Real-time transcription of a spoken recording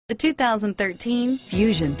The 2013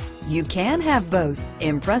 Fusion. You can have both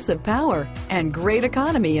impressive power and great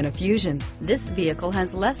economy in a Fusion. This vehicle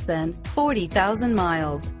has less than 40,000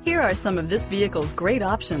 miles. Here are some of this vehicle's great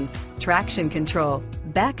options: traction control,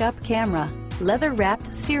 backup camera,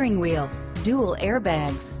 leather-wrapped steering wheel, dual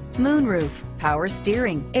airbags, moonroof, power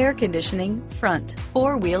steering, air conditioning, front,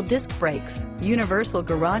 four-wheel disc brakes, universal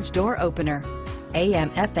garage door opener,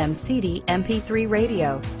 AM/FM CD MP3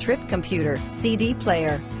 radio, trip computer, CD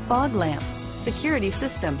player, fog lamp, security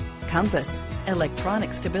system, compass,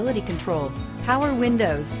 electronic stability control, power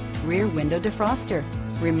windows, rear window defroster,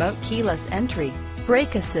 remote keyless entry,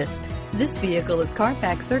 brake assist. This vehicle is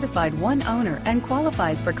CARFAX certified one owner and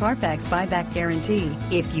qualifies for CARFAX buyback guarantee.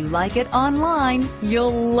 If you like it online,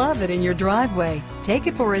 you'll love it in your driveway. Take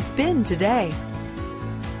it for a spin today.